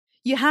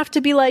You have to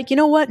be like, you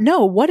know what?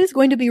 No, what is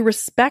going to be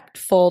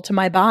respectful to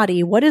my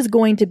body? What is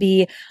going to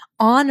be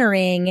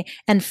honoring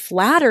and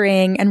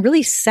flattering and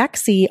really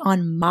sexy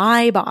on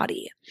my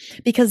body?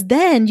 Because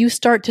then you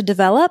start to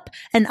develop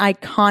an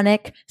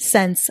iconic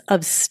sense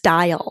of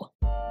style.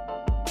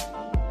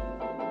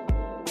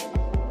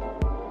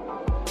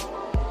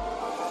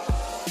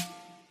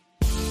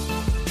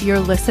 You're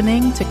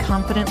listening to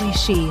Confidently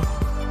She.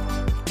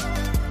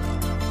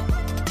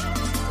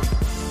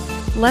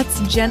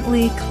 Let's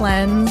gently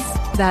cleanse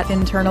that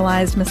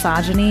internalized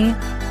misogyny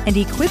and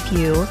equip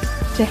you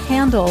to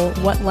handle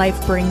what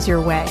life brings your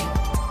way.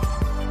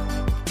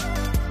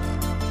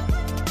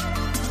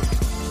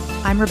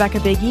 I'm Rebecca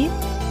Biggie,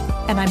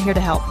 and I'm here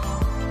to help.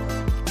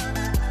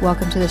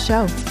 Welcome to the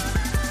show.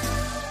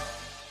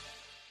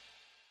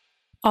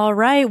 All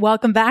right,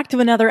 welcome back to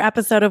another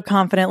episode of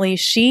Confidently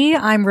She.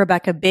 I'm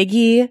Rebecca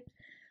Biggie.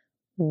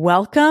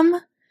 Welcome.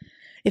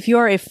 If you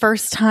are a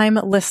first-time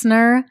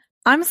listener,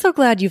 I'm so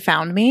glad you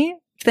found me.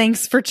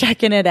 Thanks for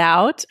checking it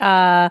out.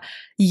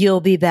 You'll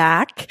be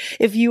back.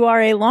 If you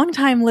are a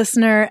longtime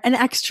listener, an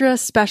extra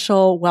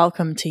special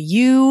welcome to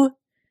you.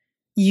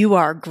 You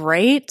are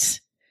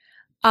great.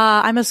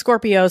 I'm a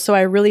Scorpio, so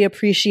I really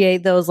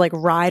appreciate those like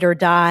ride or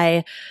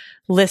die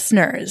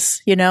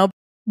listeners, you know?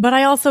 But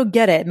I also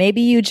get it.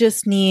 Maybe you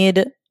just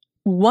need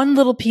one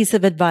little piece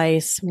of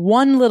advice,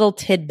 one little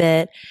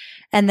tidbit,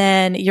 and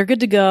then you're good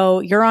to go.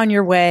 You're on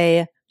your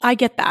way. I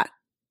get that,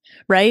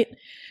 right?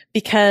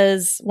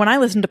 Because when I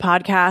listen to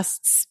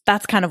podcasts,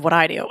 that's kind of what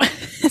I do.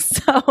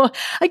 So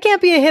I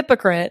can't be a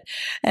hypocrite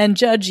and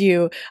judge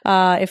you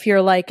if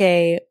you're like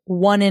a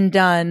one and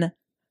done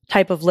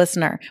type of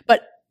listener.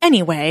 But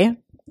anyway,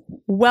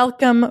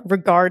 welcome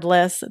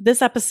regardless.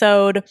 This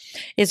episode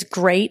is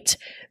great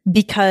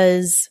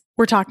because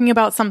we're talking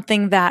about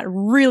something that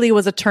really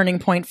was a turning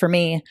point for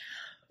me.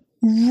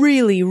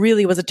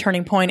 Really was a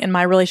turning point in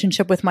my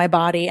relationship with my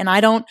body. And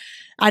I don't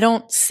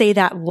say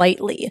that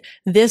lightly.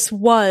 This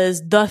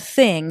was the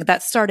thing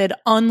that started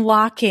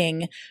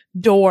unlocking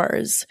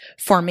doors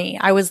for me.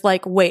 I was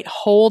like, wait,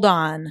 hold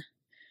on.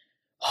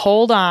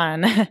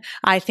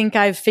 I think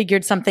I've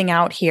figured something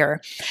out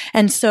here.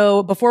 And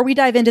so before we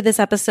dive into this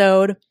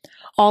episode,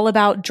 all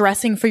about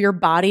dressing for your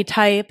body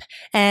type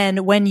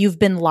and when you've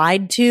been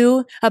lied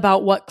to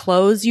about what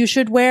clothes you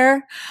should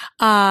wear,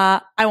 I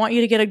want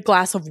you to get a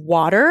glass of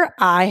water.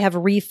 I have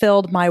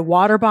refilled my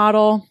water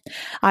bottle.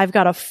 I've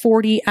got a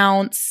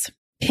 40-ounce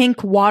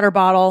pink water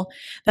bottle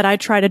that I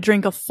try to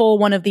drink a full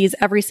one of these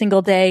every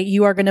single day.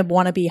 You are going to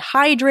want to be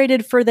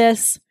hydrated for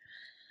this.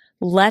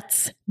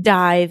 Let's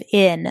dive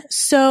in.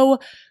 So,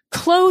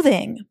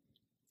 clothing,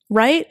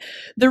 right?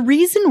 The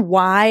reason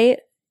why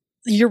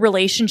your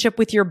relationship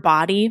with your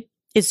body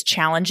is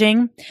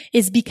challenging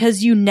is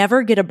because you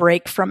never get a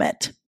break from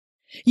it.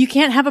 You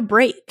can't have a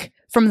break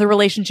from the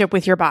relationship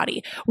with your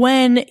body.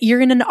 When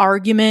you're in an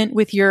argument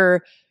with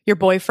your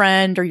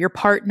boyfriend or your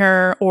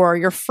partner or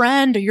your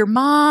friend or your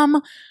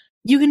mom,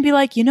 you can be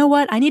like, you know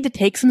what? I need to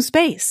take some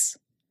space.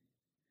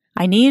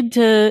 I need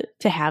to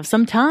have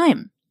some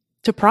time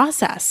to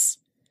process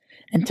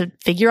and to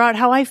figure out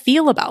how I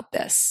feel about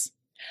this.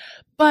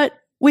 But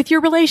with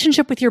your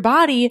relationship with your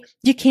body,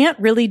 you can't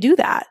really do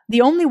that. The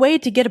only way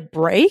to get a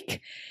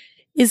break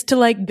is to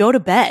like go to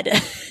bed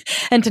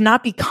and to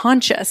not be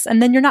conscious.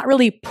 And then you're not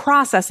really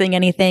processing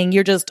anything.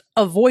 You're just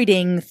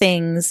avoiding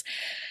things.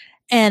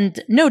 And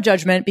no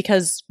judgment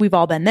because we've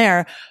all been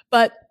there.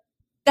 But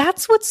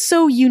that's what's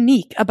so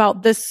unique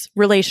about this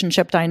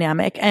relationship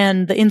dynamic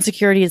and the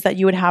insecurities that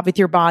you would have with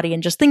your body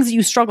and just things that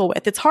you struggle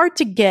with. It's hard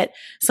to get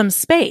some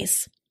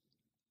space.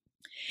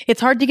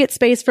 It's hard to get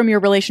space from your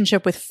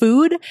relationship with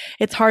food.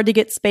 It's hard to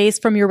get space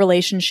from your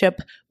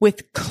relationship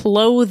with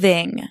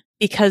clothing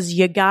because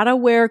you gotta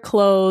wear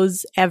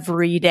clothes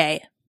every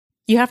day.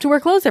 You have to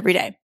wear clothes every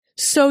day.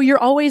 So you're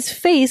always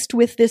faced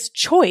with this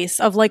choice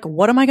of like,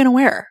 what am I gonna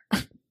wear?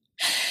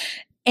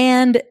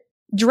 And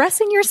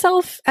dressing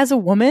yourself as a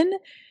woman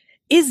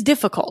is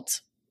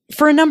difficult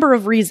for a number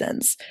of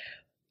reasons,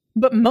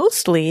 but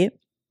mostly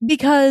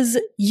because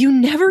you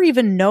never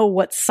even know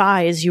what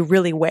size you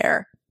really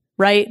wear.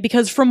 Right?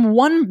 Because from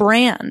one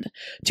brand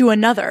to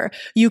another,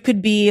 you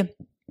could be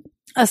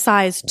a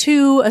size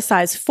 2, a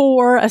size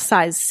 4, a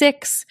size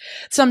 6.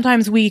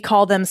 Sometimes we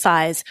call them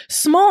size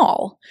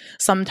small.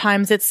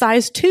 Sometimes it's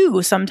size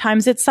 2.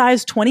 Sometimes it's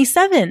size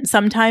 27.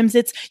 Sometimes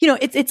it's,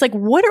 it's like,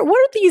 what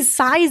are these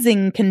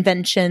sizing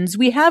conventions?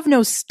 We have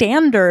no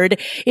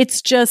standard.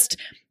 It's just,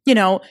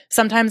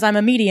 sometimes I'm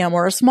a medium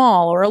or a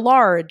small or a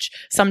large.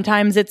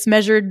 Sometimes it's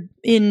measured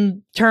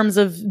in terms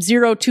of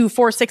 0, 2,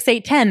 4, 6,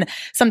 8, 10.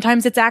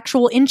 Sometimes it's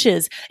actual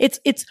inches.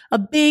 It's a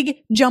big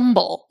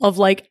jumble of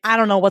like, I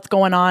don't know what's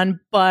going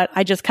on, but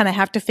I just kind of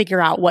have to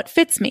figure out what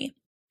fits me.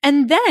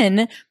 And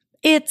then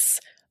it's,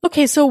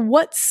 okay, so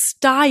what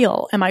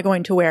style am I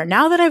going to wear?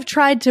 Now that I've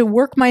tried to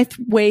work my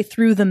way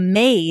through the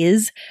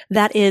maze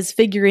that is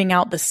figuring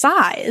out the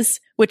size,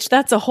 which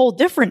that's a whole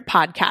different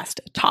podcast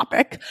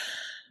topic.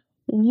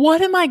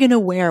 What am I going to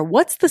wear?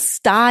 What's the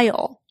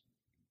style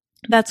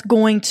that's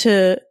going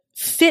to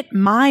fit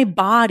my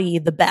body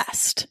the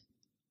best?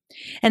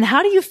 And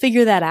how do you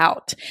figure that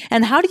out?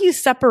 And how do you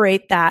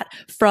separate that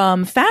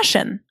from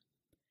fashion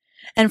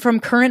and from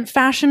current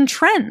fashion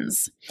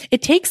trends?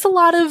 It takes a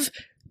lot of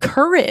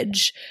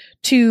courage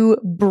to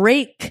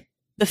break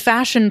the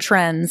fashion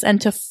trends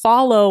and to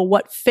follow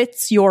what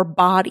fits your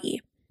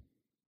body.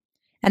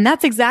 And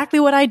that's exactly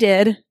what I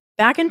did.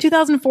 Back in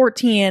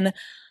 2014,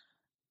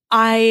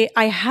 I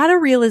had a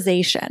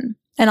realization,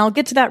 and I'll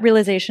get to that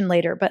realization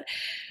later,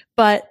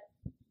 but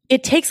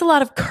it takes a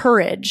lot of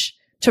courage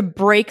to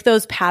break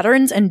those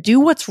patterns and do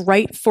what's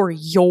right for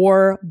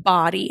your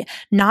body,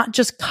 not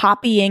just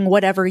copying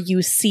whatever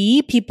you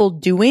see people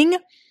doing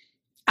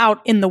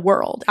out in the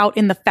world, out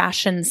in the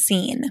fashion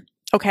scene.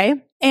 Okay.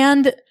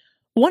 And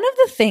one of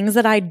the things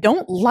that I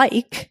don't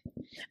like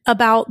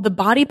about the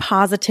body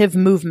positive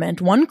movement,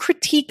 one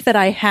critique that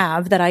I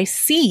have that I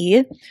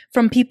see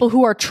from people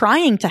who are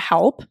trying to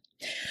help,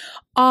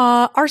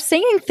 are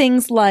saying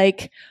things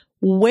like,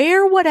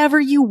 wear whatever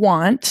you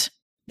want.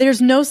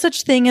 There's no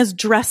such thing as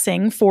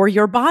dressing for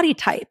your body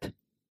type.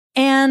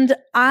 And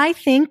I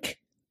think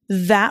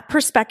that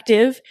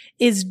perspective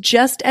is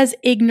just as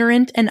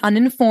ignorant and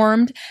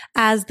uninformed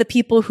as the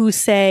people who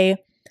say,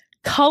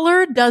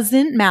 color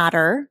doesn't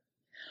matter.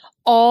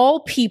 All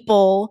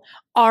people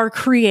are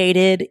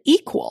created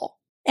equal.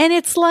 And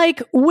it's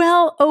like,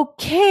 well,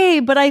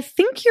 okay, but I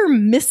think you're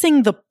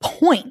missing the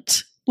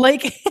point.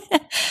 Like,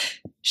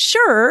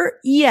 sure,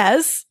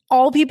 yes,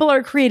 all people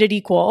are created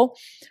equal.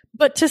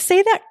 But to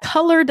say that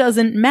color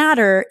doesn't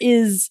matter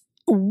is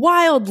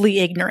wildly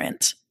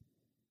ignorant,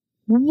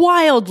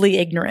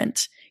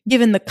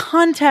 given the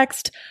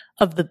context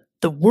of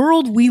the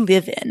world we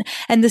live in.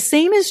 And the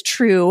same is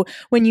true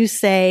when you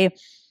say,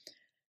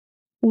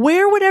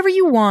 wear whatever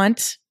you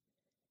want.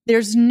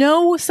 There's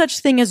no such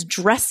thing as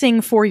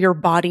dressing for your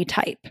body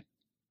type.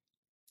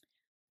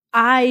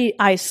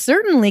 I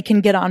certainly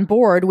can get on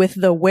board with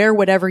the wear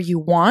whatever you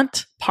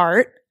want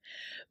part.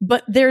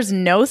 But there's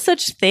no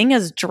such thing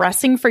as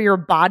dressing for your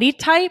body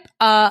type.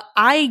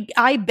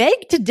 I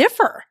beg to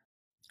differ.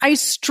 I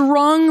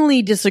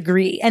strongly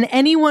disagree. And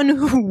anyone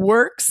who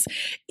works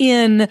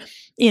in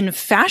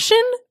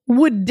fashion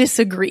would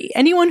disagree.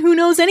 Anyone who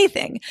knows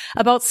anything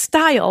about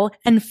style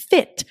and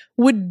fit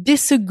would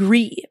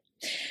disagree.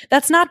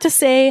 That's not to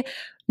say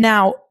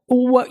now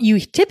what you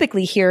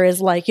typically hear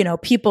is like,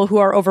 people who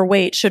are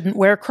overweight shouldn't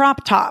wear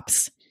crop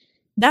tops.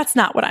 That's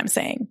not what I'm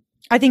saying.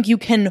 I think you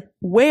can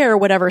wear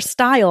whatever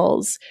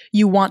styles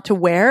you want to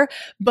wear,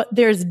 but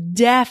there's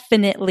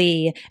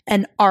definitely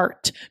an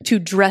art to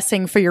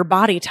dressing for your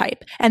body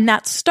type. And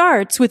that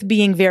starts with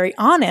being very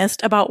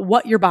honest about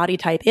what your body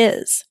type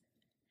is.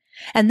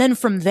 And then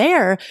from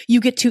there, you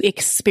get to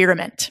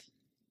experiment.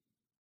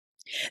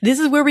 This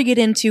is where we get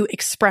into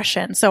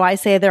expression. So I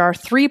say there are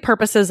 3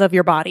 purposes of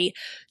your body: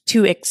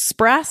 to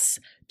express,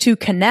 to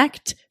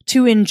connect,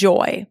 to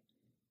enjoy.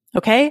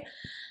 Okay?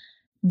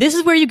 This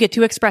is where you get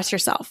to express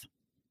yourself.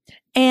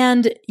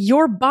 And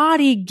your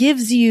body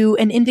gives you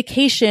an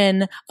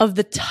indication of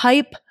the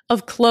type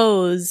of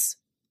clothes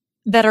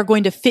that are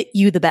going to fit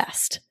you the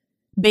best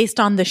based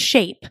on the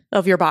shape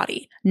of your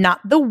body, not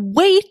the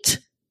weight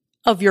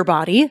of your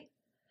body,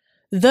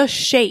 the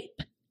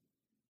shape.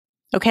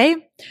 Okay?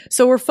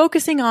 So we're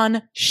focusing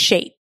on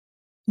shape.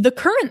 The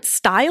current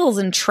styles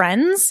and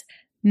trends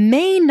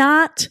may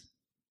not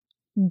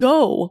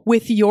go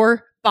with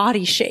your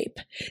body shape.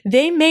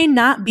 They may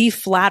not be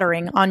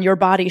flattering on your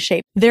body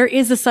shape. There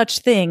is a such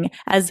thing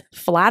as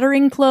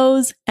flattering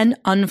clothes and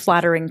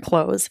unflattering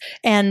clothes.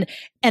 And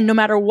no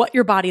matter what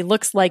your body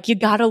looks like, you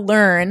got to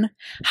learn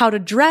how to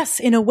dress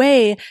in a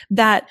way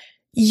that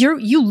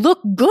you look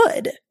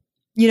good.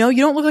 You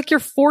don't look like you're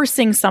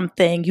forcing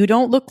something. You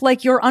don't look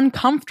like you're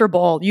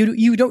uncomfortable.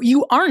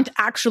 You aren't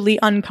actually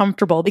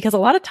uncomfortable, because a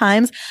lot of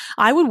times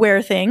I would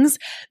wear things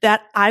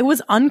that I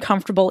was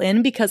uncomfortable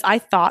in because I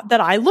thought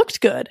that I looked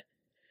good.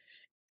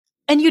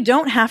 And you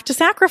don't have to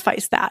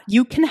sacrifice that.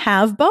 You can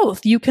have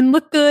both. You can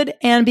look good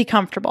and be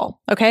comfortable.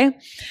 Okay.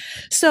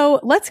 So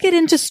let's get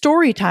into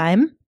story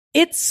time.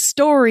 It's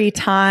story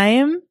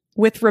time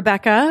with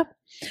Rebecca.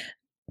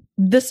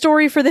 The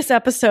story for this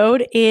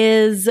episode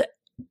is,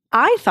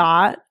 I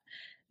thought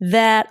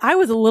that I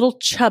was a little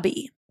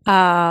chubby,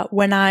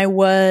 when I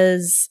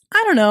was,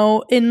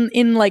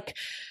 in like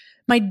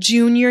my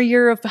junior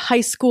year of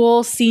high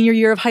school, senior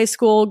year of high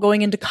school,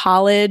 going into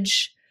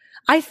college.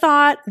 I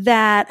thought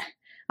that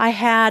I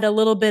had a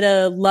little bit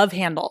of love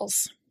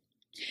handles.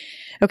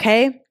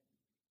 Okay.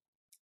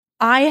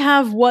 I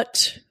have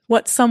what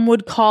some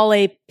would call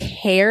a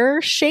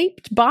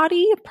pear-shaped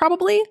body,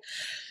 probably.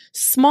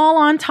 Small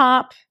on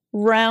top,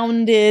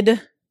 rounded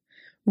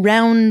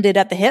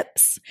at the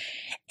hips.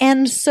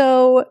 And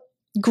so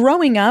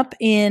growing up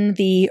in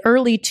the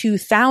early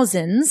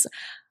 2000s,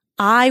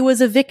 I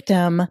was a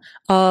victim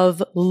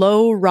of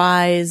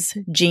low-rise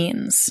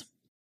jeans.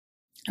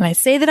 And I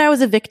say that I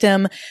was a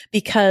victim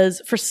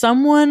because for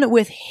someone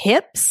with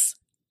hips,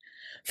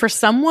 for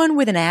someone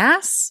with an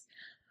ass,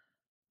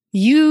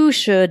 you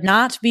should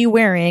not be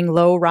wearing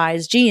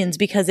low-rise jeans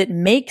because it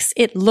makes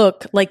it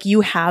look like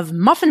you have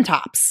muffin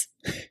tops.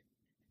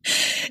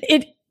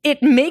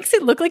 It makes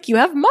it look like you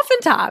have muffin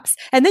tops.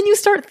 And then you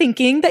start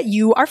thinking that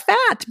you are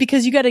fat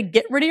because you got to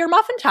get rid of your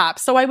muffin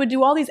tops. So I would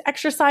do all these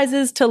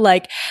exercises to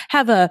like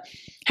have a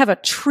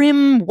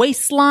trim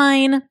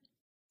waistline.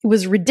 It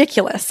was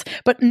ridiculous,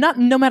 but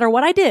no matter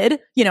what I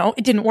did,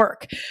 it didn't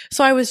work.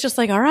 So I was just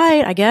like, all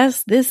right, I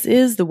guess this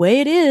is the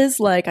way it is.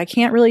 Like, I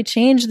can't really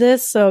change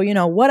this. So,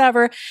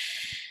 whatever.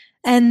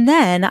 And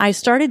then I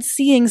started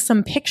seeing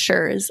some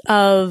pictures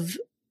of,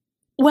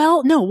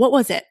 what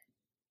was it?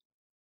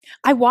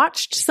 I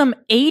watched some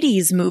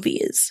 80s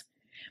movies.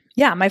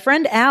 Yeah, my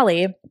friend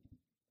Allie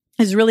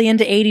is really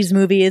into 80s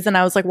movies. And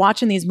I was like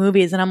watching these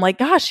movies and I'm like,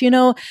 gosh,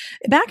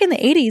 back in the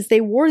 80s,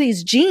 they wore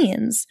these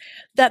jeans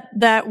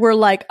that were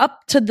like up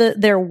to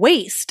their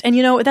waist. And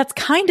that's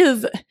kind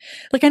of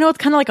like, I know it's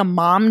kind of like a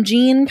mom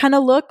jean kind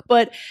of look,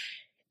 but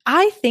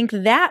I think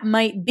that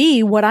might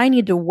be what I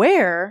need to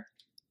wear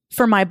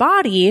for my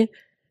body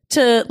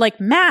to like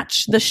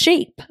match the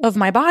shape of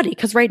my body.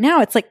 Cause right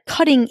now it's like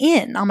cutting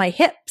in on my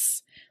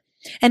hips.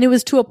 And it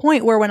was to a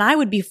point where when I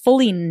would be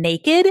fully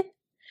naked,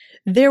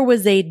 there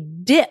was a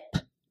dip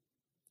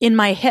in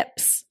my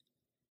hips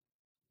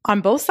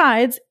on both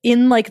sides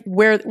in like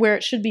where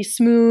it should be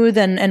smooth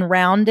and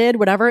rounded,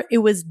 whatever. It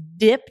was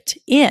dipped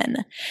in.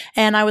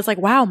 And I was like,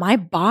 wow, my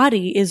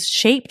body is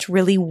shaped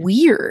really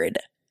weird.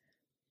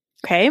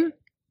 Okay.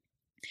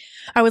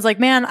 I was like,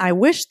 man, I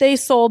wish they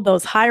sold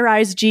those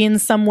high-rise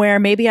jeans somewhere.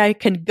 Maybe I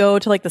could go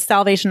to like the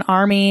Salvation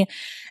Army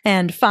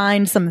and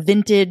find some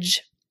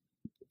vintage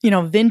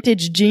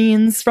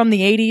jeans from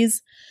the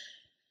 80s.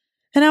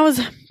 And I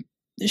was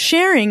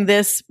sharing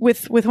this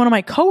with one of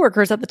my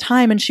coworkers at the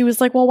time. And she was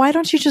like, well, why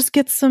don't you just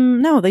get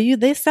some? No,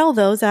 they sell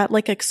those at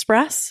like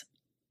Express.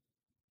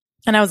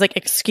 And I was like,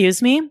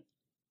 excuse me? And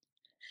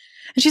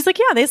she's like,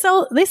 yeah, they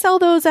sell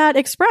those at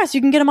Express. You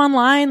can get them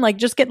online. Like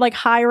just get like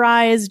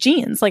high-rise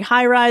jeans, like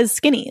high-rise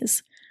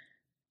skinnies.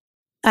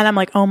 And I'm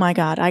like, oh my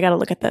God, I got to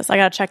look at this. I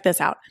got to check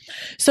this out.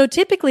 So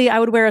typically I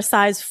would wear a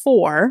size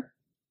 4,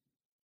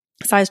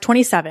 size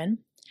 27.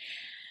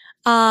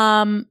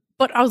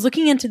 But I was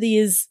looking into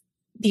these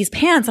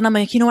pants and I'm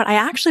like, you know what? I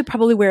actually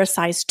probably wear a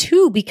size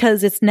 2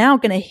 because it's now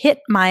going to hit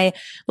my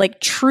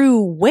like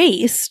true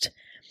waist.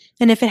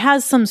 And if it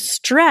has some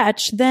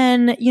stretch,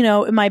 then,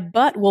 my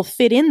butt will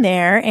fit in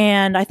there.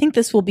 And I think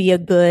this will be a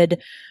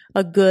good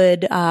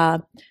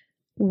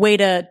way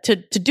to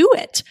do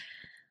it.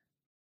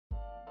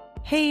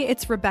 Hey,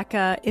 it's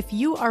Rebecca. If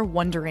you are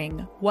wondering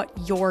what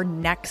your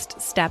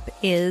next step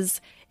is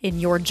in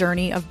your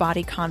journey of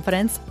body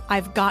confidence,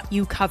 I've got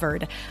you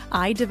covered.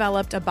 I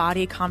developed a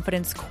body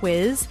confidence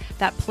quiz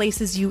that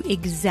places you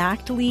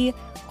exactly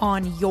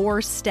on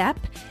your step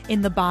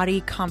in the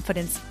body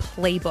confidence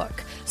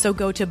playbook. So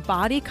go to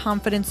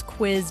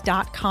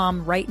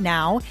bodyconfidencequiz.com right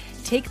now,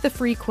 take the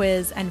free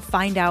quiz and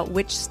find out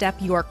which step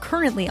you are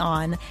currently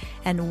on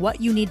and what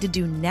you need to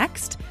do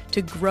next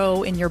to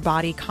grow in your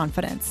body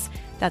confidence.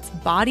 That's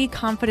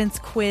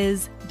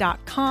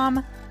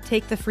bodyconfidencequiz.com.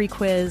 Take the free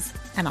quiz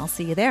and I'll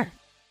see you there.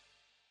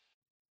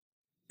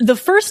 The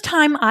first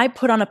time I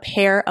put on a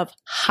pair of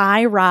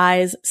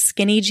high-rise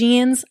skinny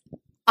jeans,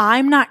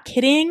 I'm not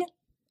kidding,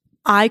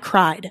 I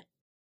cried.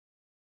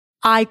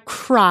 I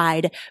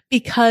cried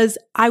because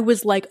I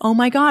was like, oh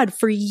my God,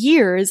 for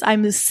years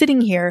I'm sitting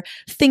here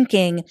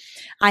thinking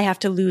I have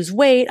to lose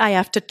weight. I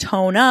have to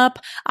tone up.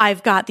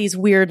 I've got these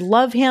weird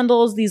love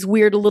handles, these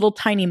weird little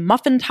tiny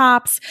muffin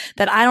tops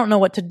that I don't know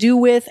what to do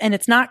with. And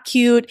it's not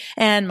cute.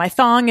 And my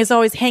thong is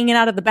always hanging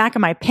out of the back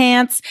of my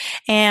pants.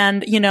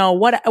 And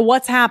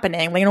what's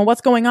happening?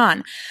 What's going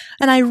on?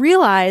 And I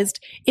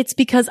realized it's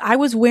because I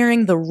was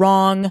wearing the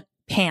wrong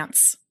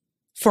pants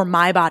for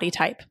my body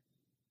type.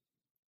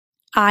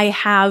 I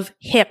have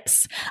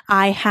hips.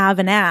 I have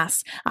an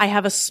ass. I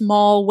have a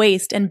small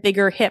waist and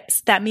bigger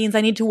hips. That means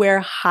I need to wear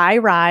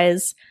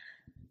high-rise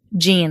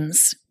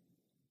jeans.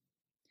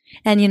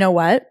 And you know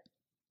what?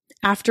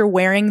 After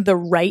wearing the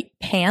right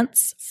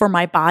pants for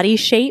my body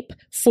shape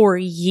for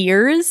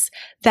years,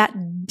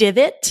 that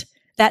divot,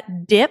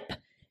 that dip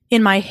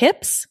in my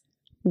hips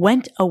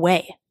went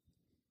away.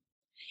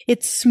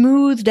 It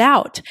smoothed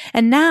out.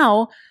 And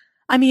now,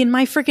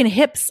 my freaking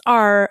hips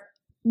are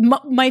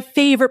my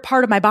favorite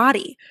part of my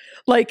body.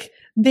 Like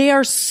they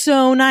are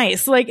so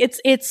nice. Like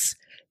it's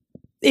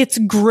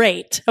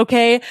great.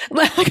 Okay.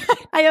 Like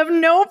I have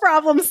no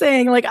problem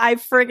saying like I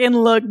friggin'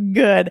 look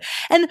good.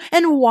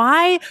 And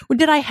why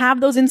did I have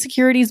those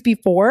insecurities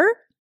before?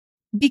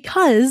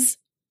 Because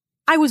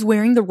I was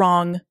wearing the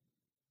wrong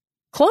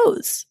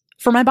clothes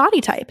for my body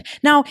type.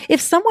 Now,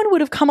 if someone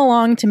would have come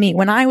along to me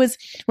when I was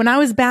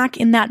back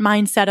in that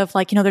mindset of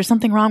like, there's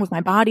something wrong with my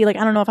body. Like,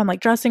 I don't know if I'm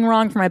like dressing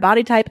wrong for my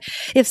body type.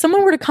 If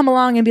someone were to come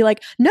along and be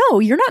like, no,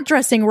 you're not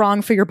dressing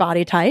wrong for your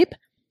body type.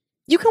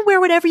 You can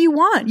wear whatever you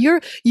want.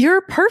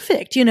 You're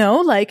perfect.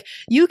 Like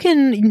you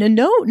can,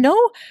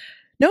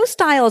 no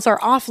styles are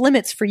off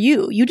limits for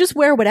you. You just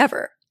wear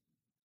whatever.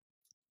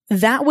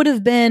 That would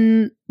have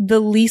been the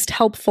least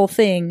helpful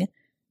thing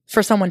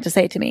for someone to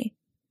say to me.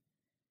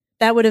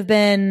 That would have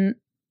been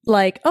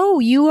like, oh,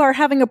 you are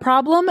having a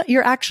problem?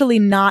 You're actually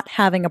not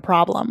having a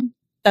problem.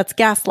 That's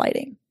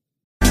gaslighting.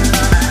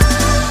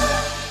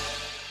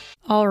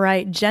 All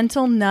right,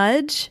 gentle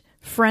nudge,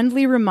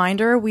 friendly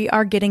reminder, we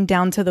are getting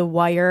down to the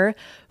wire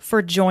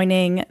for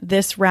joining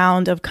this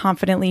round of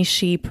Confidently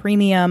She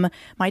Premium,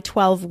 my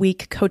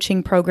 12-week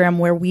coaching program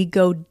where we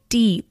go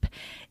deep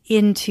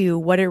into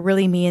what it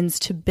really means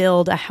to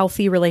build a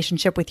healthy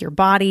relationship with your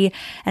body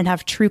and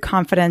have true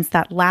confidence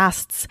that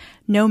lasts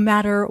no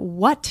matter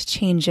what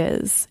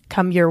changes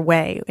come your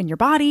way in your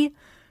body,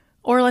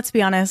 or let's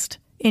be honest,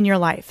 in your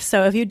life.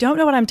 So if you don't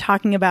know what I'm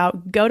talking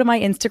about, go to my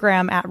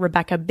Instagram at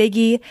Rebecca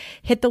Biggie,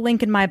 hit the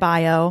link in my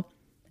bio,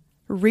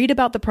 read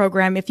about the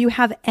program. If you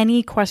have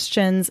any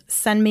questions,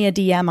 send me a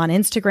DM on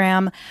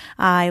Instagram.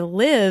 I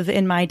live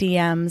in my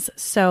DMs,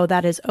 so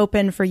that is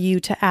open for you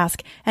to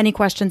ask any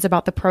questions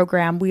about the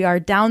program. We are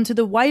down to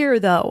the wire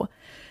though.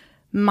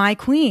 My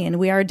queen,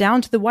 we are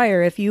down to the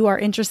wire. If you are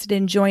interested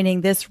in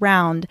joining this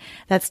round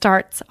that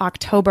starts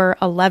October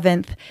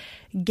 11th,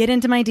 get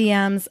into my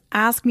DMs,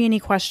 ask me any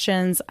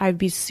questions. I'd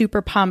be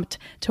super pumped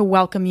to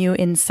welcome you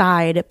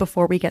inside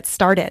before we get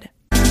started.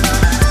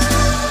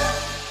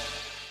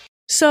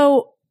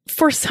 So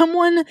for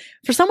someone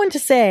to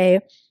say,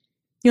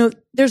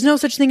 there's no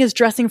such thing as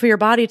dressing for your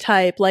body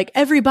type, like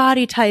every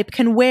body type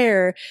can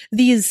wear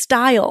these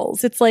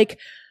styles. It's like,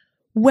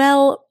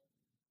 well,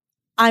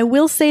 I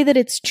will say that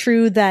it's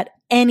true that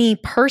any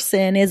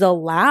person is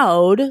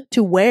allowed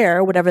to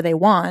wear whatever they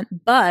want,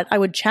 but I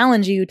would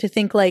challenge you to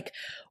think like,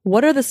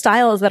 what are the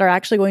styles that are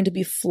actually going to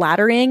be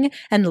flattering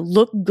and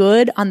look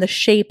good on the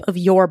shape of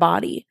your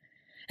body?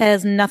 It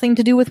has nothing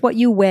to do with what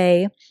you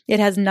weigh. It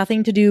has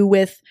nothing to do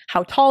with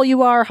how tall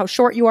you are, how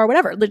short you are,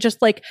 whatever.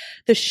 Just like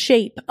the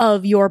shape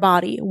of your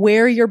body,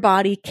 where your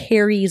body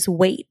carries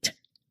weight.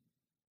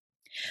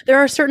 There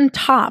are certain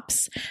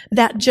tops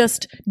that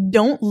just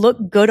don't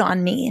look good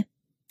on me.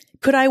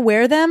 Could I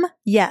wear them?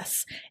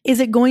 Yes. Is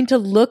it going to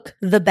look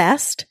the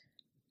best?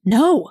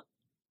 No.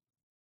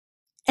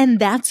 And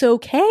that's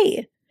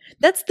okay.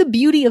 That's the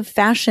beauty of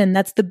fashion.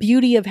 That's the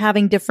beauty of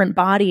having different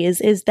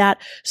bodies, is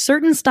that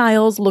certain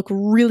styles look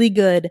really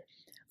good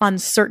on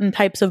certain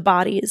types of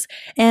bodies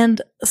and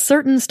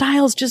certain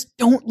styles just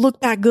don't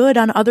look that good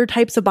on other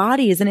types of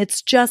bodies. And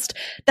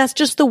that's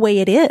just the way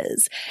it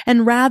is.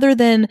 And rather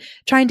than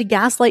trying to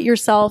gaslight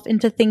yourself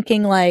into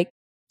thinking like,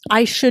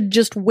 I should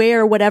just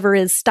wear whatever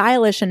is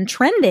stylish and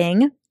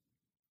trending,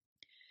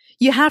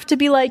 you have to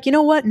be like, you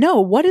know what?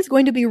 No, what is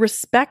going to be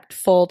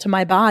respectful to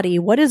my body?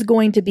 What is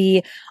going to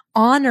be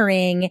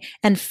honoring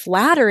and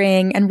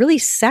flattering and really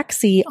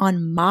sexy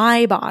on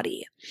my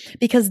body?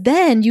 Because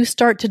then you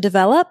start to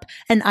develop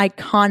an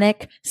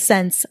iconic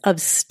sense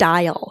of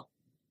style.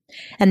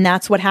 And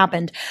that's what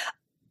happened.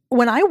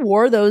 When I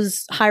wore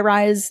those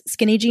high-rise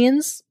skinny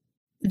jeans,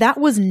 that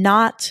was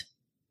not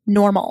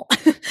normal.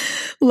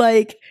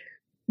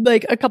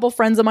 Like a couple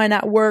friends of mine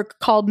at work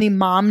called me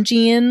mom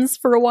jeans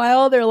for a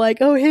while. They're like,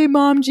 oh, hey,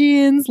 mom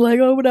jeans, like,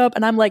 oh, what up?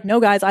 And I'm like,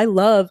 no, guys, I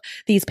love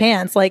these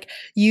pants. Like,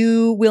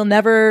 you will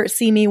never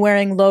see me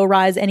wearing low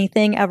rise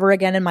anything ever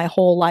again in my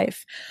whole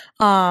life.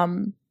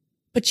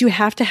 But you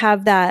have to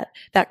have that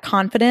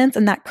confidence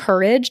and that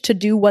courage to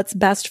do what's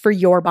best for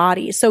your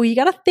body. So you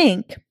got to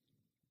think,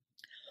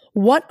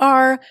 what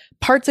are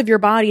parts of your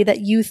body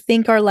that you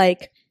think are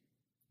like,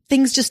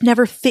 things just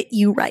never fit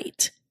you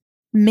right?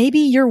 Maybe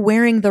you're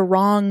wearing the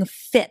wrong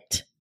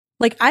fit.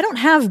 Like, I don't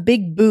have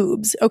big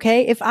boobs,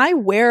 okay? If I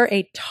wear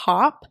a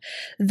top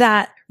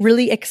that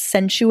really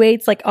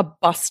accentuates like a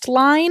bust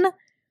line,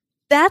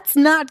 that's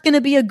not going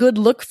to be a good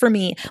look for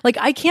me. Like,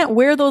 I can't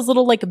wear those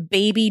little like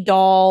baby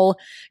doll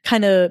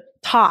kind of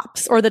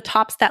tops, or the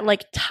tops that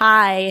like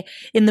tie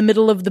in the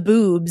middle of the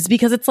boobs,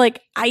 because it's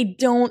like,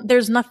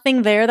 there's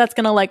nothing there that's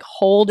going to like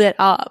hold it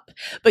up.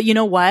 But you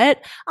know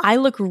what? I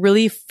look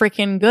really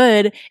freaking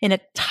good in a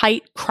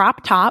tight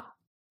crop top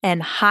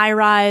and high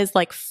rise,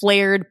 like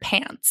flared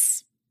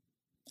pants.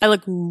 I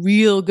look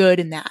real good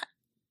in that.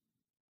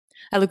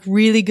 I look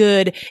really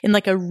good in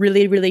like a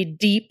really, really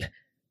deep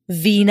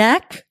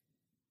V-neck,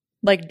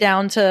 like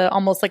down to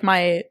almost like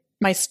my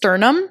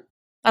sternum.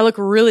 I look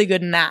really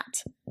good in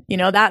that.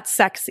 That's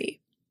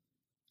sexy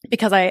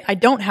because I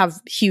don't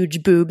have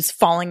huge boobs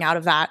falling out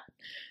of that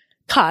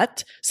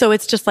cut. So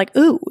it's just like,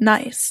 ooh,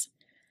 nice.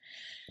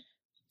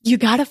 You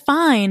got to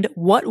find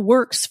what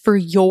works for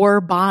your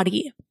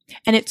body.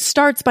 And it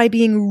starts by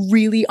being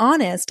really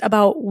honest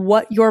about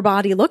what your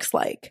body looks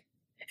like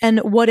and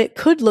what it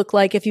could look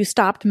like if you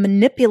stopped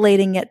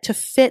manipulating it to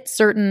fit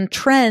certain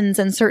trends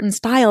and certain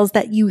styles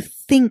that you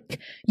think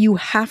you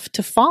have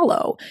to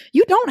follow.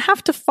 You don't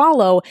have to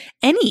follow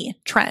any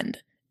trend,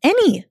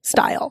 any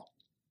style.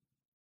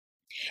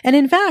 And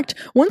in fact,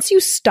 once you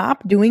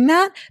stop doing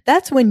that,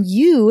 that's when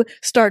you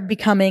start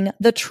becoming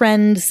the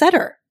trend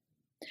setter.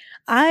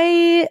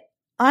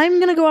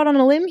 I'm going to go out on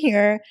a limb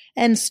here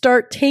and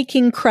start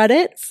taking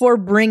credit for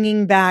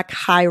bringing back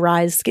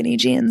high-rise skinny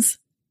jeans.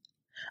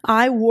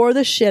 I wore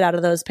the shit out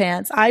of those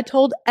pants. I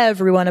told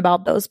everyone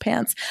about those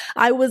pants.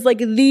 I was like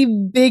the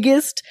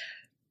biggest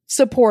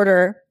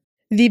supporter,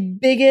 the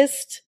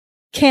biggest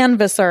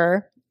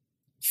canvasser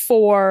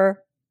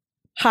for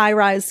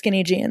high-rise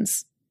skinny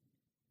jeans.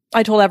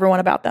 I told everyone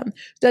about them.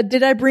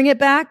 Did I bring it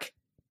back?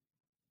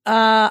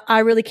 I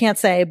really can't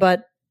say,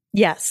 but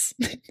yes.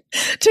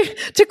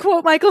 to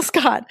quote Michael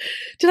Scott,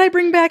 did I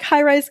bring back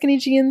high-rise skinny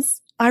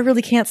jeans? I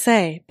really can't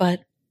say,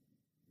 but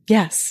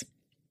yes.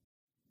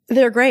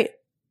 They're great.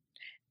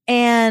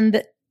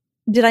 And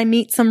did I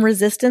meet some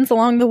resistance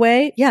along the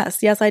way?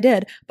 Yes, I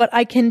did. But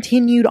I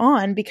continued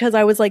on because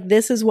I was like,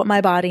 this is what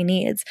my body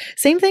needs.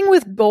 Same thing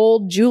with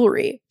gold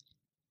jewelry,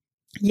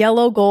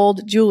 yellow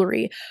gold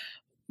jewelry.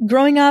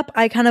 Growing up,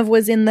 I kind of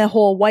was in the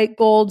whole white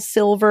gold,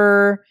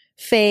 silver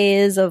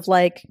phase of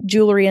like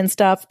jewelry and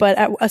stuff. But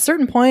at a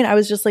certain point, I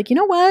was just like, you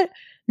know what?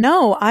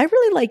 No, I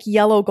really like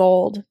yellow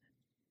gold.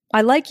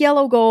 I like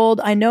yellow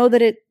gold. I know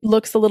that it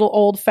looks a little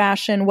old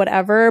fashioned,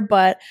 whatever,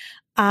 but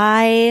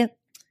I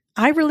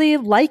really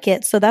like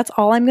it. So that's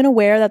all I'm going to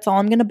wear. That's all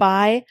I'm going to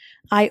buy.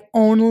 I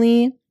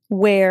only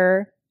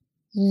wear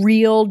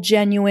real,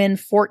 genuine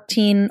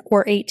 14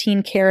 or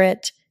 18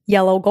 karat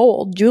yellow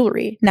gold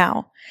jewelry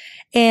now.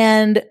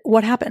 And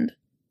what happened?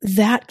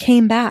 That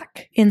came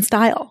back in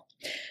style.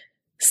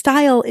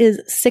 Style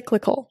is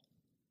cyclical.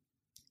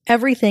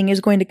 Everything is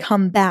going to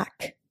come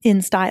back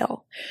in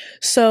style.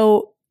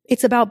 So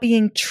it's about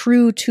being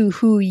true to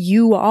who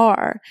you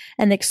are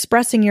and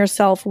expressing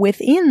yourself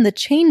within the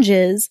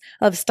changes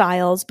of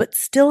styles, but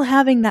still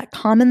having that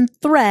common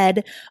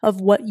thread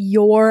of what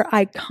your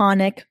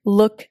iconic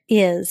look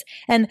is.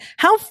 And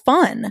how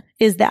fun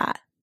is that?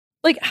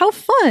 Like, how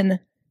fun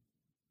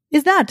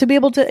is that to be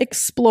able to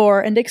explore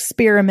and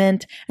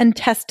experiment and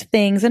test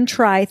things and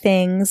try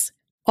things,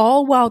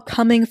 all while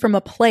coming from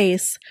a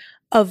place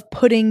of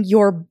putting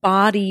your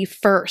body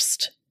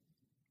first?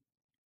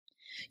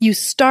 You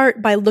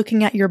start by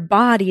looking at your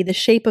body, the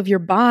shape of your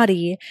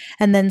body,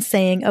 and then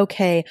saying,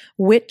 okay,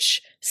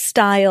 which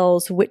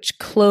styles, which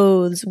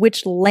clothes,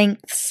 which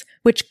lengths,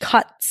 which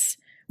cuts,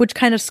 which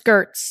kind of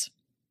skirts,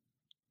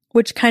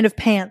 which kind of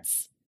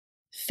pants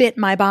fit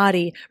my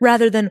body,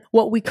 rather than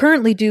what we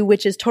currently do,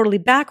 which is totally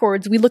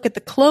backwards. We look at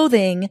the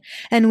clothing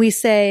and we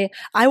say,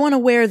 I want to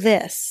wear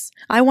this.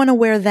 I want to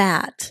wear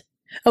that.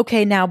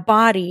 Okay, now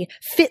body,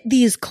 fit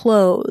these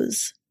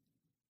clothes.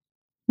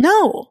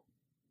 No.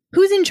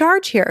 Who's in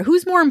charge here?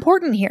 Who's more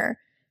important here?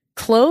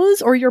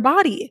 Clothes or your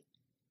body?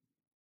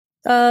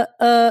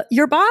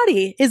 Your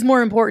body is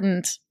more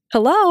important.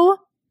 Hello?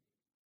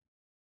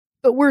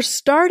 But we're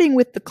starting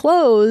with the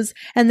clothes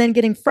and then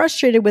getting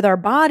frustrated with our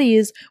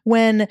bodies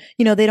when,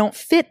 they don't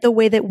fit the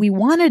way that we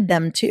wanted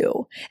them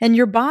to. And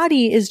your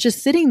body is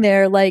just sitting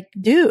there like,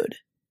 dude,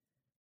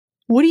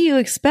 what do you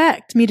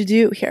expect me to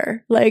do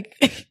here? Like,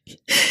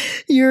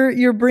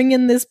 you're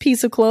bringing this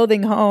piece of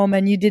clothing home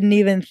and you didn't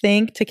even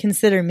think to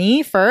consider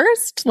me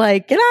first?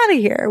 Like, get out of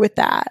here with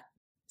that.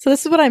 So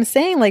this is what I'm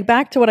saying, like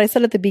back to what I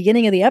said at the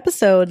beginning of the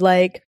episode,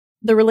 like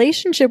the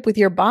relationship with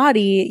your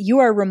body, you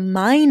are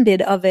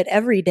reminded of it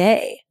every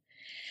day.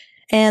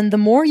 And the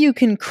more you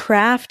can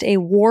craft a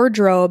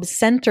wardrobe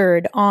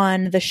centered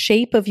on the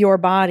shape of your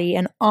body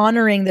and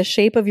honoring the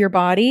shape of your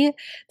body,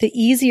 the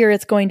easier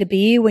it's going to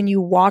be when you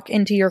walk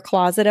into your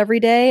closet every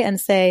day and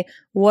say,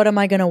 what am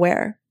I going to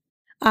wear?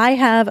 I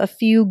have a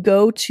few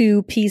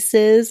go-to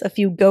pieces, a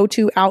few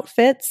go-to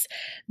outfits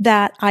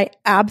that I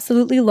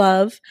absolutely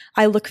love.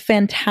 I look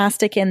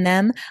fantastic in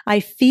them. I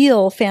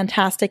feel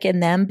fantastic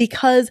in them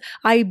because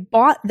I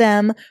bought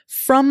them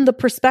from the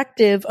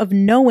perspective of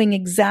knowing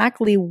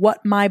exactly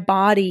what my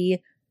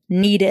body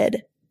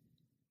needed.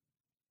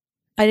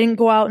 I didn't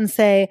go out and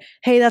say,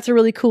 hey, that's a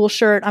really cool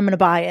shirt. I'm going to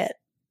buy it.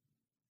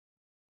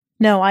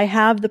 No, I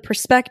have the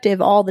perspective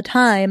all the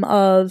time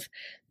of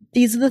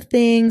these are the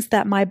things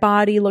that my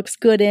body looks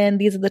good in.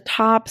 These are the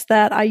tops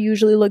that I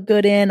usually look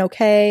good in.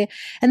 Okay.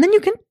 And then you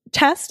can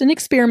test and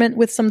experiment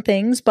with some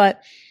things,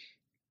 but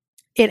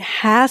it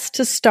has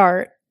to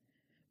start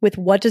with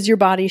what does your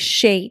body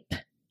shape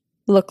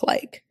look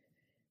like?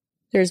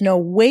 There's no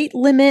weight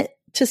limit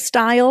to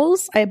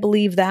styles. I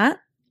believe that,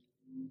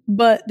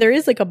 but there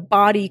is like a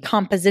body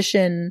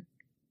composition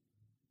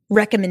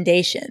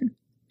recommendation,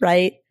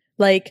 right?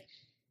 Like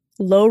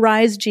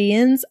low-rise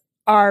jeans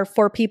are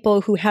for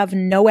people who have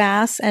no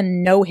ass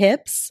and no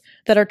hips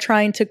that are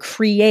trying to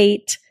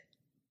create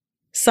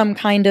some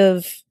kind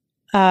of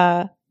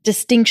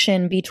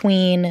distinction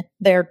between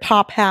their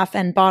top half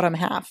and bottom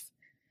half.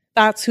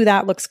 That's who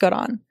that looks good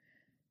on.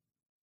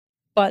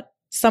 But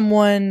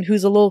someone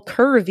who's a little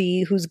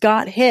curvy, who's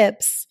got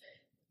hips,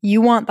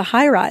 you want the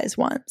high-rise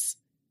ones.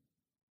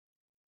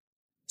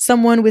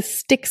 Someone with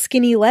stick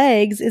skinny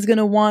legs is going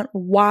to want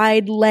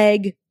wide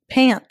leg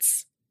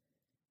pants.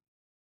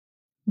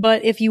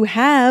 But if you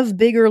have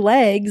bigger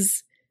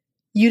legs,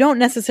 you don't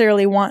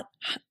necessarily want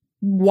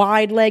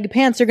wide leg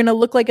pants. You're going to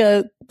look like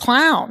a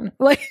clown,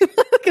 like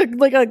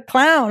a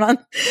clown on,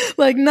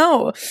 like,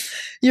 no,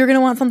 you're going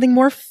to want something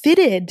more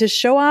fitted to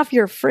show off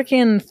your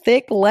freaking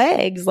thick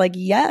legs. Like,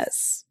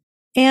 yes.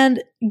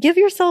 And give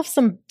yourself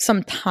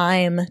some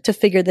time to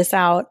figure this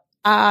out.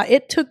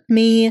 It took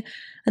me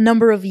a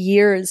number of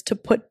years to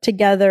put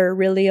together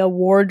really a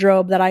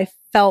wardrobe that I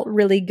felt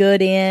really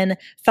good in,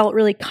 felt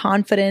really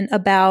confident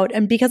about.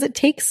 And because it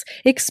takes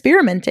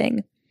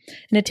experimenting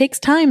and it takes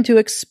time to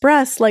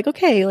express like,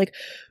 okay, like,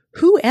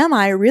 who am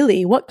I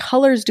really? What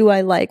colors do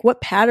I like? What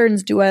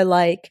patterns do I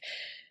like?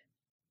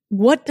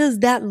 What does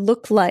that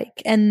look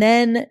like? And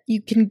then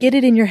you can get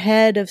it in your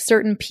head of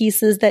certain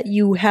pieces that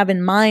you have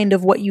in mind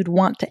of what you'd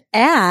want to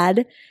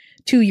add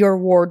to your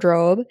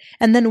wardrobe.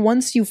 And then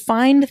once you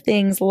find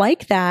things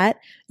like that,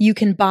 you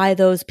can buy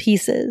those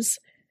pieces.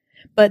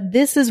 But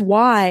this is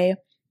why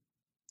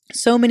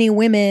so many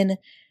women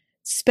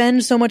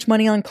spend so much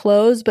money on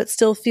clothes, but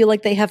still feel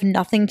like they have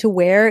nothing to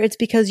wear. It's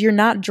because you're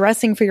not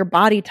dressing for your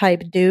body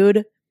type,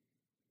 dude.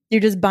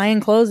 You're just buying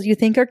clothes you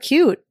think are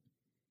cute.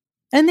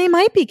 And they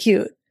might be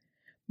cute,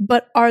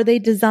 but are they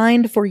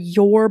designed for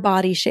your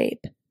body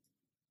shape?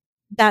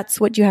 That's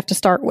what you have to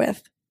start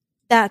with.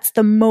 That's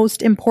the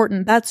most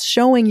important. That's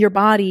showing your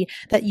body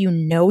that you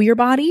know your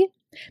body,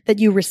 that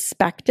you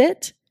respect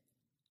it,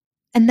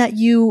 and that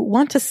you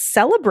want to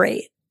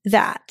celebrate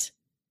that.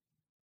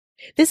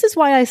 This is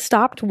why I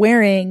stopped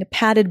wearing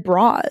padded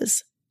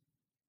bras.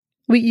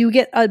 You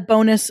get a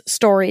bonus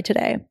story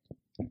today.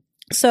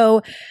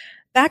 So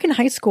back in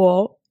high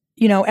school,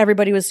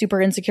 everybody was super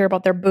insecure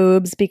about their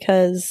boobs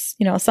because,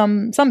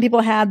 some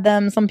people had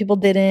them, some people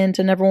didn't,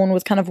 and everyone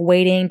was kind of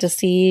waiting to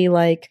see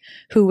like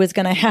who was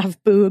going to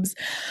have boobs.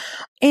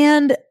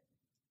 And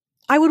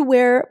I would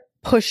wear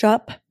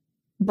push-up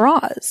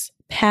bras,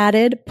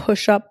 padded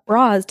push-up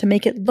bras to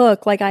make it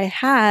look like I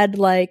had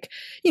like,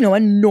 a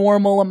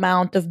normal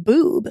amount of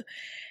boob.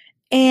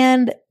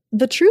 And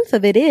the truth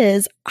of it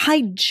is,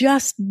 I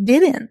just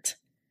didn't.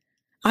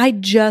 I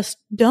just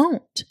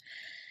don't.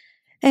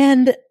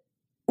 And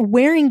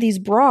wearing these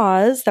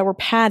bras that were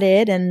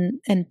padded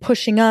and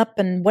pushing up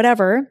and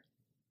whatever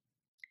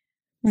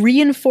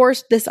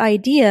reinforced this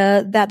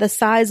idea that the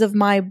size of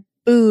my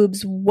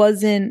boobs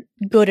wasn't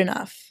good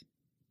enough.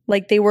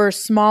 Like they were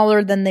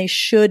smaller than they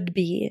should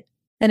be.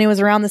 And it was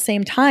around the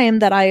same time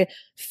that I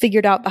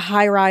figured out the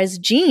high-rise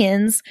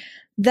jeans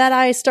that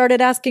I started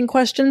asking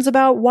questions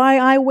about why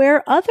I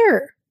wear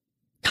other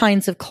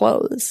kinds of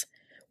clothes.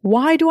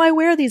 Why do I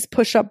wear these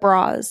push-up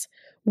bras?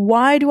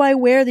 Why do I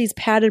wear these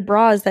padded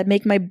bras that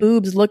make my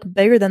boobs look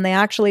bigger than they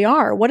actually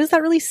are? What is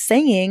that really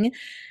saying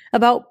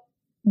about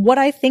what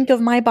I think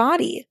of my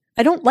body?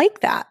 I don't like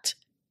that.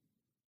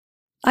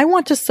 I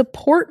want to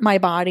support my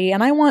body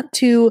and I want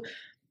to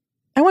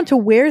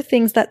wear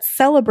things that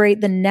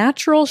celebrate the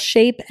natural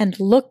shape and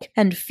look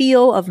and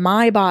feel of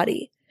my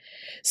body.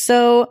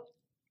 So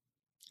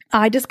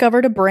I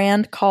discovered a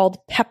brand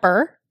called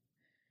Pepper.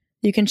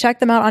 You can check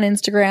them out on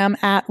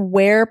Instagram at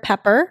Wear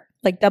Pepper,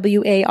 like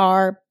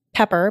W-A-R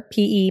Pepper,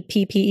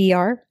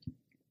 P-E-P-P-E-R.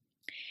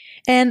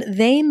 And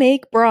they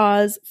make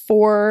bras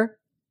for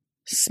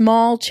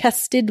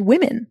small-chested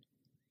women.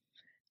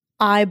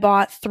 I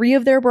bought 3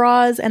 of their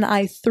bras and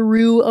I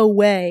threw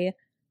away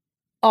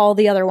all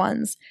the other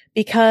ones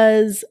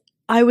because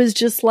I was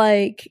just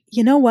like,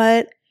 you know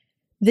what?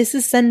 This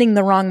is sending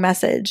the wrong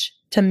message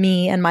to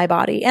me and my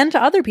body and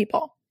to other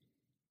people.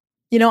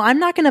 I'm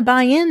not going to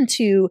buy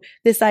into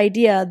this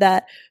idea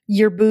that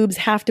your boobs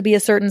have to be a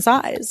certain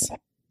size.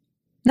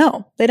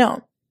 No, they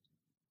don't.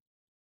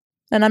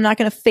 And I'm not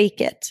going to fake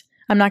it.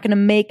 I'm not going to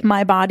make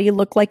my body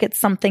look like it's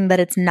something that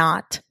it's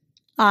not.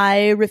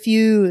 I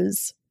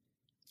refuse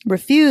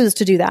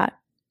to do that.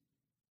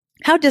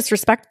 How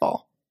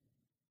disrespectful.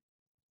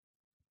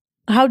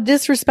 How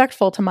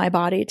disrespectful to my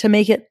body to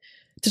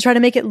try to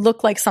make it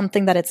look like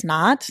something that it's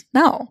not.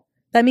 No,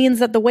 that means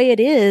that the way it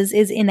is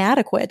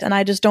inadequate. And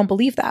I just don't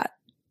believe that.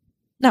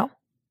 No.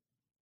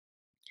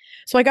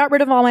 So I got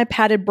rid of all my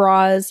padded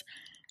bras.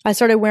 I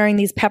started wearing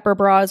these Pepper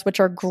bras, which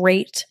are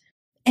great.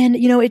 And,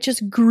 it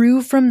just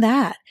grew from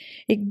that.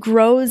 It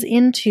grows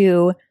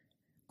into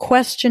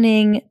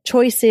questioning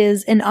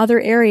choices in other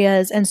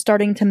areas and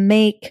starting to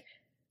make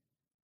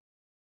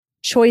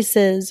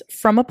choices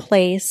from a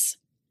place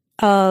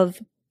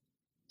of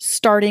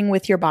starting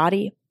with your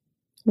body.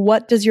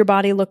 What does your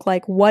body look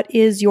like? What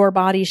is your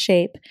body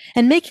shape?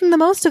 And making the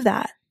most of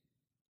that.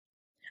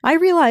 I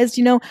realized,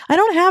 I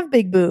don't have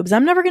big boobs.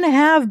 I'm never going to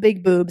have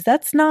big boobs.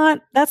 That's not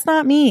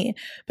me.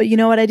 But you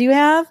know what I do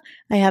have?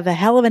 I have a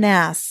hell of an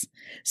ass.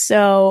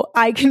 So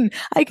I can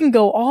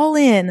go all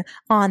in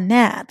on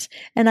that,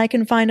 and I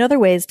can find other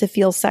ways to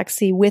feel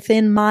sexy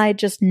within my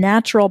just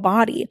natural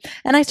body.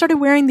 And I started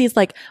wearing these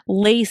like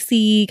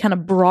lacy kind of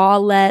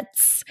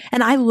bralettes,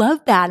 and I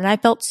loved that. And I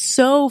felt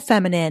so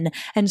feminine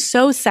and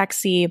so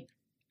sexy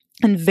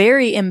and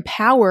very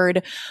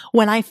empowered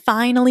when I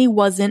finally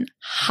wasn't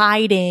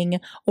hiding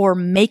or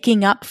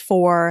making up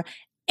for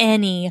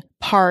any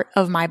part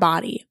of my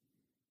body.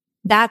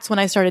 That's when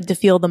I started to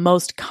feel the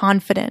most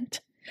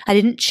confident. I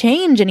didn't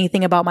change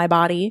anything about my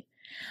body.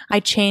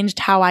 I changed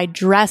how I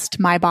dressed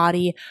my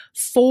body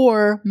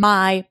for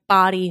my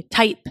body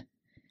type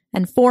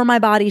and for my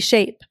body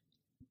shape.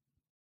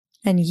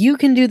 And you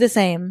can do the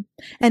same.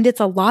 And it's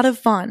a lot of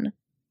fun.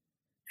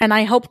 And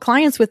I help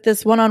clients with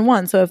this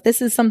one-on-one. So if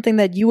this is something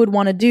that you would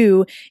want to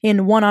do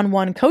in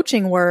one-on-one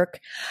coaching work,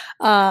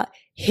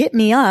 hit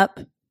me up.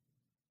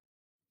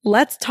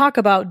 Let's talk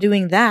about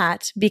doing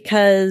that,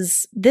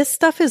 because this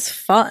stuff is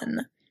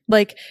fun.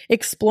 Like,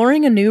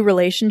 exploring a new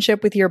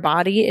relationship with your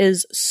body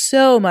is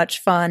so much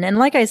fun. And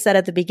like I said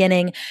at the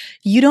beginning,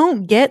 you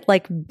don't get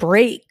like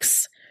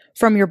breaks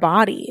from your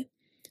body.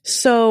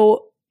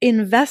 So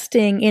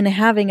investing in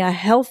having a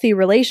healthy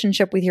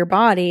relationship with your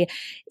body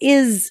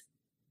is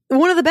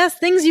one of the best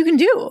things you can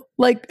do.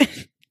 Like,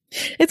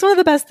 it's one of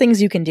the best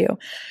things you can do.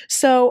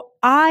 So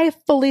I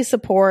fully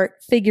support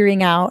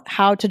figuring out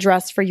how to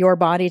dress for your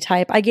body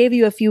type. I gave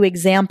you a few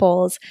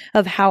examples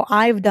of how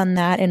I've done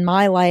that in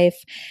my life.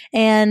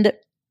 And,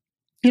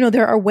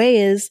 there are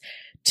ways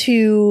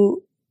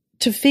to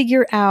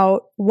figure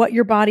out what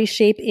your body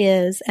shape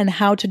is and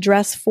how to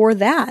dress for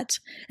that.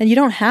 And you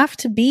don't have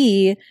to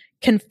be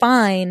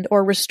confined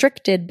or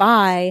restricted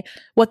by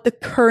what the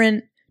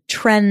current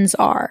trends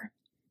are,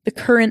 the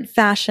current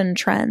fashion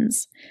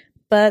trends.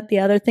 But the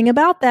other thing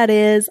about that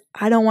is,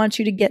 I don't want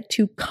you to get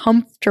too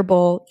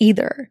comfortable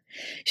either.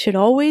 You should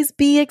always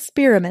be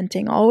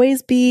experimenting,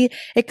 always be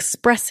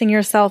expressing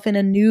yourself in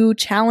a new,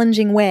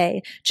 challenging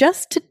way,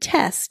 just to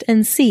test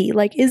and see,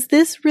 like, is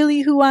this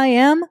really who I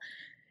am?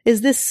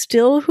 Is this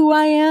still who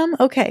I am?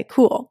 Okay,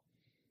 cool.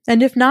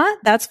 And if not,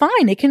 that's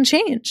fine. It can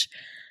change.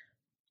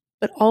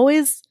 But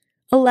always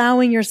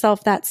allowing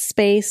yourself that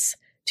space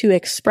to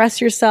express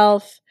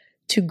yourself,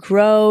 to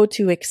grow,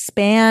 to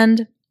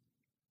expand.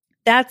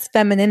 That's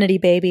femininity,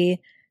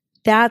 baby.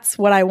 That's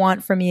what I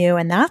want from you.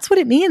 And that's what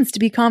it means to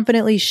be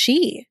confidently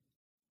she.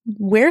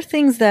 Wear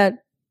things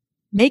that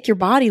make your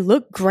body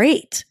look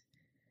great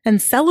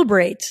and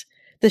celebrate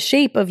the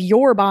shape of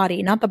your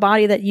body, not the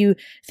body that you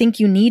think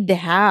you need to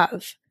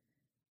have.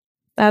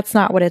 That's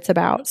not what it's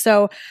about.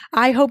 So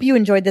I hope you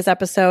enjoyed this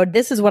episode.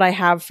 This is what I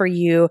have for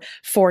you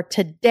for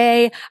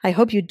today. I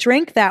hope you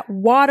drank that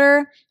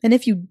water. And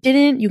if you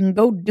didn't, you can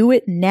go do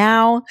it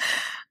now.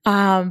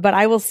 But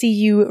I will see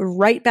you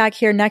right back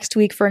here next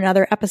week for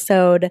another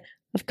episode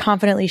of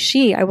Confidently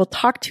She. I will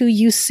talk to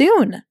you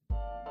soon.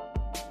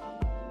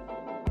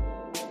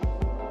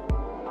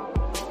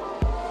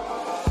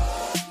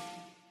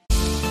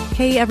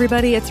 Hey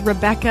everybody, it's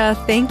Rebecca.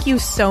 Thank you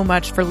so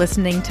much for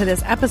listening to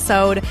this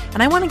episode.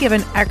 And I want to give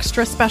an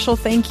extra special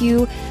thank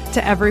you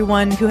to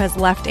everyone who has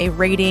left a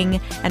rating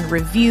and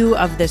review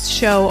of this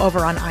show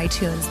over on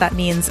iTunes. That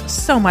means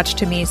so much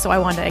to me. So I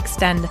want to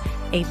extend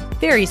a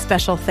very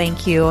special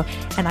thank you,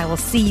 and I will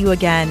see you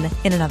again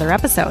in another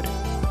episode.